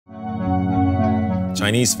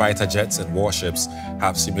Chinese fighter jets and warships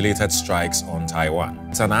have simulated strikes on Taiwan.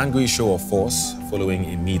 It's an angry show of force following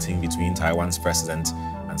a meeting between Taiwan's president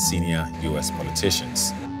and senior U.S.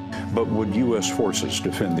 politicians. But would U.S. forces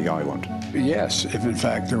defend the island? Yes, if in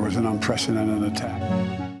fact there was an unprecedented attack.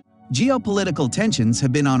 Geopolitical tensions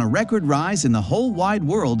have been on a record rise in the whole wide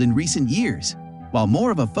world in recent years, while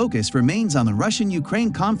more of a focus remains on the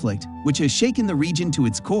Russian-Ukraine conflict, which has shaken the region to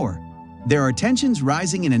its core. There are tensions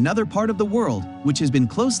rising in another part of the world, which has been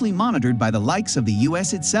closely monitored by the likes of the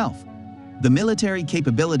U.S. itself. The military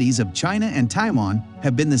capabilities of China and Taiwan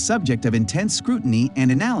have been the subject of intense scrutiny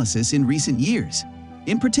and analysis in recent years.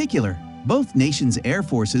 In particular, both nations' air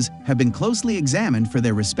forces have been closely examined for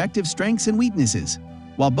their respective strengths and weaknesses.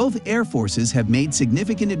 While both air forces have made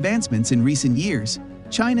significant advancements in recent years,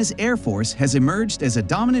 China's Air Force has emerged as a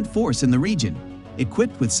dominant force in the region,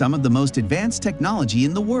 equipped with some of the most advanced technology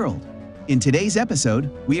in the world. In today's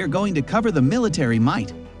episode, we are going to cover the military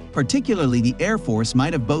might, particularly the Air Force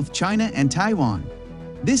might of both China and Taiwan.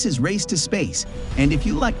 This is Race to Space, and if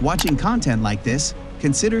you like watching content like this,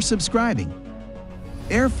 consider subscribing.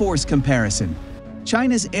 Air Force comparison.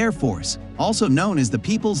 China's Air Force, also known as the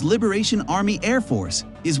People's Liberation Army Air Force,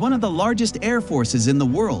 is one of the largest air forces in the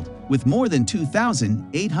world, with more than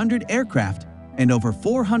 2,800 aircraft and over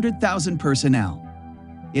 400,000 personnel.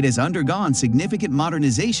 It has undergone significant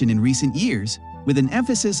modernization in recent years, with an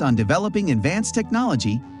emphasis on developing advanced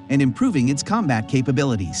technology and improving its combat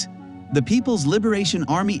capabilities. The People's Liberation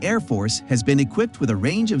Army Air Force has been equipped with a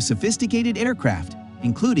range of sophisticated aircraft,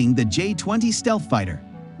 including the J-20 stealth fighter,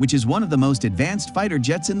 which is one of the most advanced fighter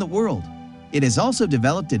jets in the world. It has also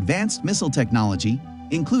developed advanced missile technology,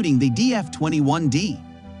 including the DF-21D,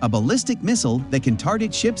 a ballistic missile that can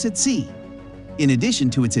target ships at sea. In addition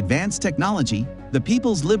to its advanced technology, the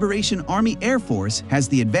People's Liberation Army Air Force has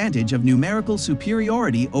the advantage of numerical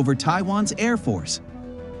superiority over Taiwan's Air Force.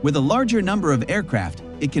 With a larger number of aircraft,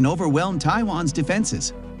 it can overwhelm Taiwan's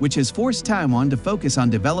defenses, which has forced Taiwan to focus on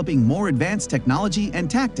developing more advanced technology and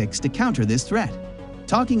tactics to counter this threat.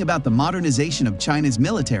 Talking about the modernization of China's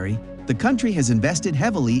military, the country has invested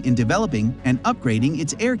heavily in developing and upgrading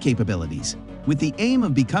its air capabilities, with the aim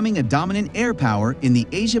of becoming a dominant air power in the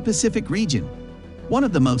Asia-Pacific region. One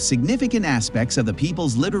of the most significant aspects of the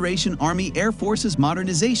People's Liberation Army Air Force's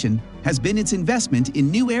modernization has been its investment in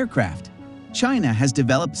new aircraft. China has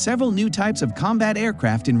developed several new types of combat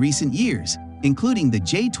aircraft in recent years, including the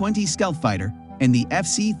J-20 stealth fighter and the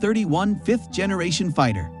FC-31 fifth-generation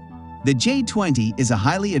fighter. The J-20 is a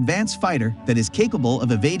highly advanced fighter that is capable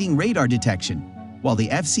of evading radar detection, while the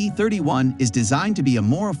FC-31 is designed to be a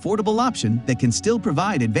more affordable option that can still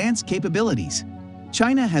provide advanced capabilities.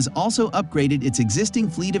 China has also upgraded its existing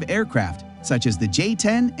fleet of aircraft, such as the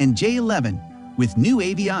J-10 and J-11, with new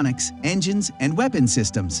avionics, engines, and weapon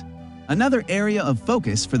systems. Another area of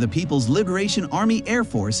focus for the People's Liberation Army Air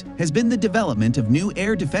Force has been the development of new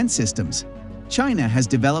air defense systems. China has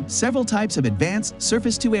developed several types of advanced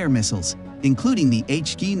surface-to-air missiles, including the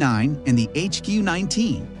HQ-9 and the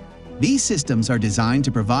HQ-19. These systems are designed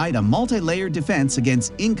to provide a multi-layered defense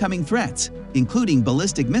against incoming threats, including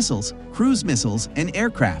ballistic missiles, cruise missiles, and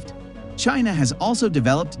aircraft. China has also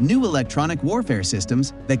developed new electronic warfare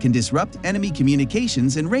systems that can disrupt enemy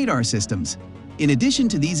communications and radar systems. In addition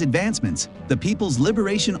to these advancements, the People's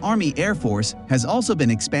Liberation Army Air Force has also been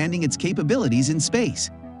expanding its capabilities in space.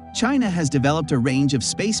 China has developed a range of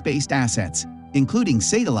space-based assets, including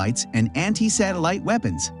satellites and anti-satellite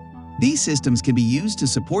weapons. These systems can be used to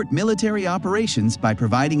support military operations by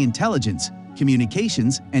providing intelligence,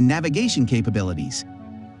 communications, and navigation capabilities.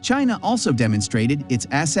 China also demonstrated its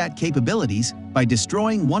ASAT capabilities by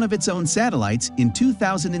destroying one of its own satellites in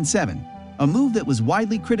 2007, a move that was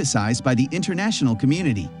widely criticized by the international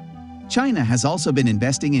community. China has also been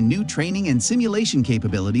investing in new training and simulation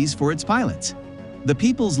capabilities for its pilots. The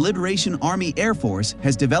People's Liberation Army Air Force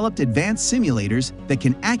has developed advanced simulators that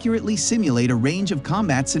can accurately simulate a range of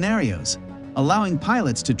combat scenarios, allowing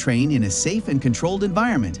pilots to train in a safe and controlled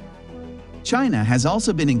environment. China has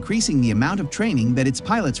also been increasing the amount of training that its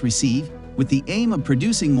pilots receive, with the aim of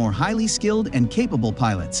producing more highly skilled and capable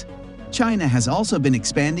pilots. China has also been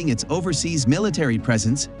expanding its overseas military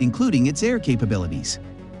presence, including its air capabilities.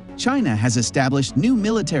 China has established new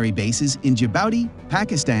military bases in Djibouti,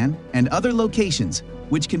 Pakistan, and other locations,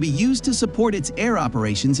 which can be used to support its air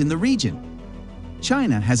operations in the region.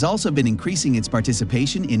 China has also been increasing its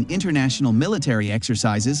participation in international military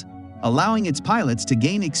exercises, allowing its pilots to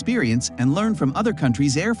gain experience and learn from other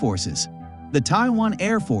countries' air forces. The Taiwan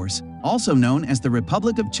Air Force, also known as the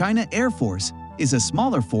Republic of China Air Force, is a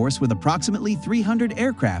smaller force with approximately 300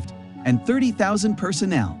 aircraft and 30,000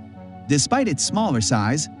 personnel. Despite its smaller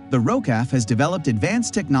size, the ROCAF has developed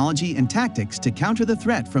advanced technology and tactics to counter the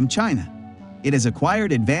threat from China. It has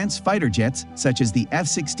acquired advanced fighter jets such as the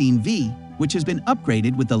F-16V, which has been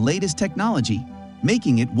upgraded with the latest technology,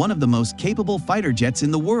 making it one of the most capable fighter jets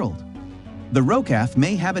in the world. The ROCAF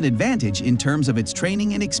may have an advantage in terms of its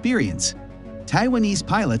training and experience. Taiwanese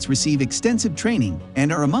pilots receive extensive training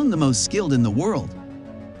and are among the most skilled in the world.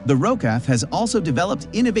 The ROCAF has also developed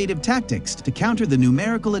innovative tactics to counter the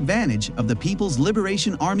numerical advantage of the People's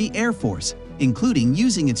Liberation Army Air Force, including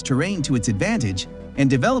using its terrain to its advantage and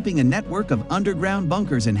developing a network of underground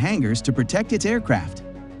bunkers and hangars to protect its aircraft.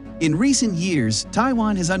 In recent years,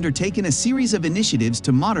 Taiwan has undertaken a series of initiatives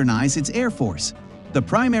to modernize its air force. The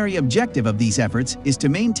primary objective of these efforts is to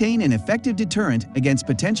maintain an effective deterrent against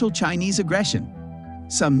potential Chinese aggression.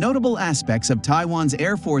 Some notable aspects of Taiwan's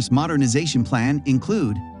Air Force modernization plan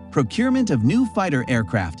include procurement of new fighter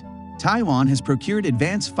aircraft. Taiwan has procured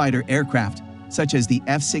advanced fighter aircraft, such as the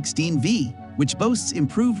F-16V, which boasts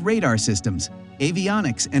improved radar systems,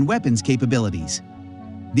 avionics, and weapons capabilities.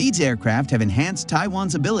 These aircraft have enhanced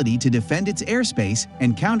Taiwan's ability to defend its airspace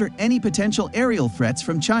and counter any potential aerial threats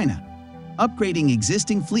from China. Upgrading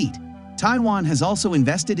existing fleet. Taiwan has also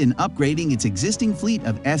invested in upgrading its existing fleet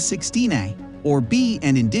of F-16A or B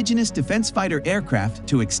and indigenous defense fighter aircraft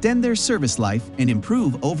to extend their service life and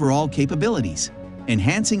improve overall capabilities.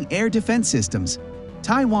 Enhancing air defense systems.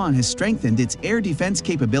 Taiwan has strengthened its air defense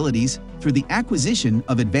capabilities through the acquisition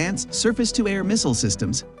of advanced surface-to-air missile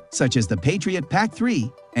systems such as the Patriot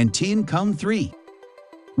PAC-3 and Tian-Kung-3.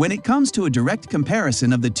 When it comes to a direct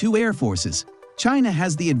comparison of the two air forces, China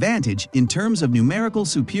has the advantage in terms of numerical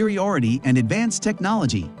superiority and advanced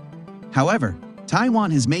technology. However,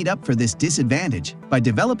 Taiwan has made up for this disadvantage by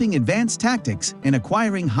developing advanced tactics and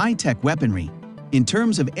acquiring high-tech weaponry. In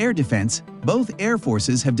terms of air defense, both air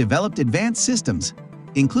forces have developed advanced systems,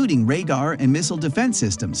 including radar and missile defense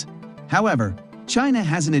systems. However, China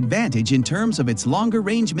has an advantage in terms of its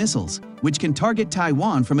longer-range missiles, which can target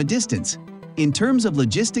Taiwan from a distance. In terms of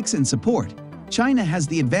logistics and support, China has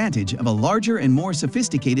the advantage of a larger and more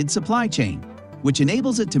sophisticated supply chain, which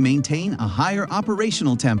enables it to maintain a higher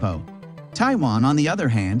operational tempo. Taiwan, on the other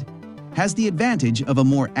hand, has the advantage of a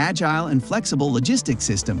more agile and flexible logistics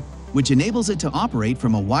system, which enables it to operate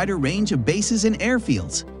from a wider range of bases and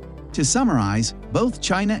airfields. To summarize, both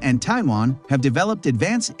China and Taiwan have developed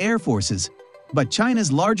advanced air forces, but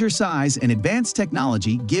China's larger size and advanced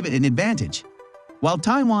technology give it an advantage. While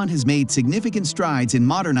Taiwan has made significant strides in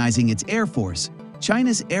modernizing its air force,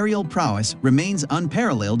 China's aerial prowess remains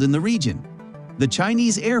unparalleled in the region. The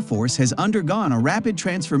Chinese Air Force has undergone a rapid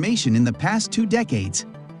transformation in the past 2 decades,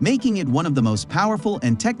 making it one of the most powerful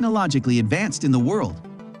and technologically advanced in the world.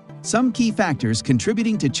 Some key factors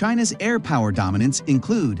contributing to China's air power dominance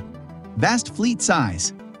include vast fleet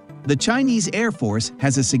size. The Chinese Air Force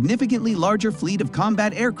has a significantly larger fleet of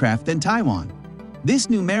combat aircraft than Taiwan. This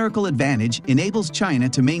numerical advantage enables China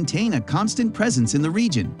to maintain a constant presence in the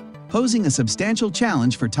region, posing a substantial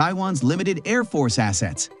challenge for Taiwan's limited Air Force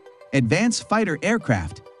assets. Advanced fighter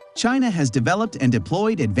aircraft. China has developed and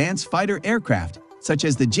deployed advanced fighter aircraft, such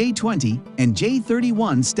as the J-20 and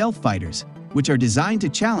J-31 stealth fighters, which are designed to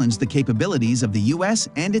challenge the capabilities of the US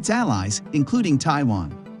and its allies, including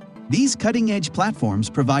Taiwan. These cutting-edge platforms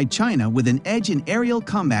provide China with an edge in aerial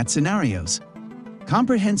combat scenarios.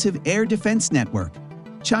 Comprehensive air defense network.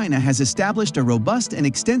 China has established a robust and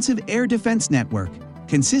extensive air defense network,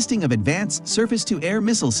 consisting of advanced surface-to-air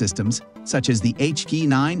missile systems such as the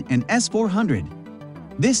HK-9 and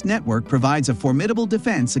S-400. This network provides a formidable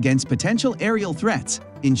defense against potential aerial threats,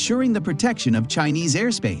 ensuring the protection of Chinese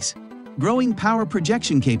airspace. Growing power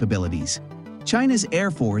projection capabilities. China's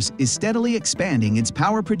Air Force is steadily expanding its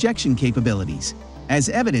power projection capabilities, as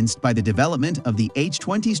evidenced by the development of the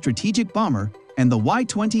H-20 strategic bomber and the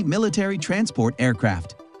Y-20 military transport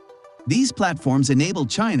aircraft. These platforms enable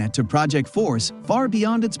China to project force far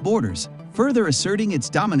beyond its borders, further asserting its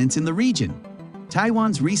dominance in the region.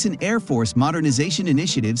 Taiwan's recent Air Force modernization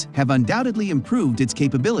initiatives have undoubtedly improved its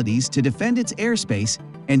capabilities to defend its airspace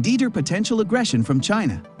and deter potential aggression from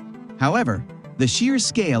China. However, the sheer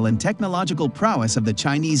scale and technological prowess of the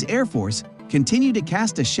Chinese Air Force continue to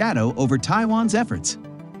cast a shadow over Taiwan's efforts.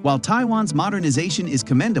 While Taiwan's modernization is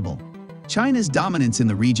commendable, China's dominance in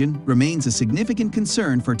the region remains a significant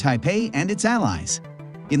concern for Taipei and its allies.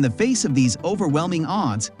 In the face of these overwhelming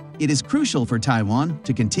odds, it is crucial for Taiwan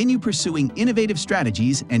to continue pursuing innovative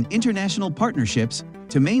strategies and international partnerships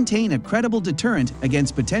to maintain a credible deterrent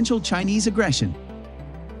against potential Chinese aggression.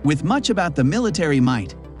 With much about the military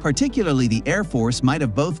might, particularly the Air Force might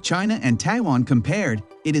of both China and Taiwan compared,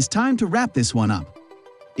 it is time to wrap this one up.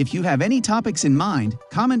 If you have any topics in mind,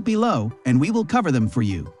 comment below and we will cover them for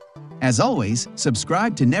you. As always,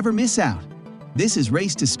 subscribe to never miss out. This is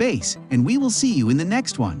Race to Space, and we will see you in the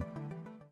next one.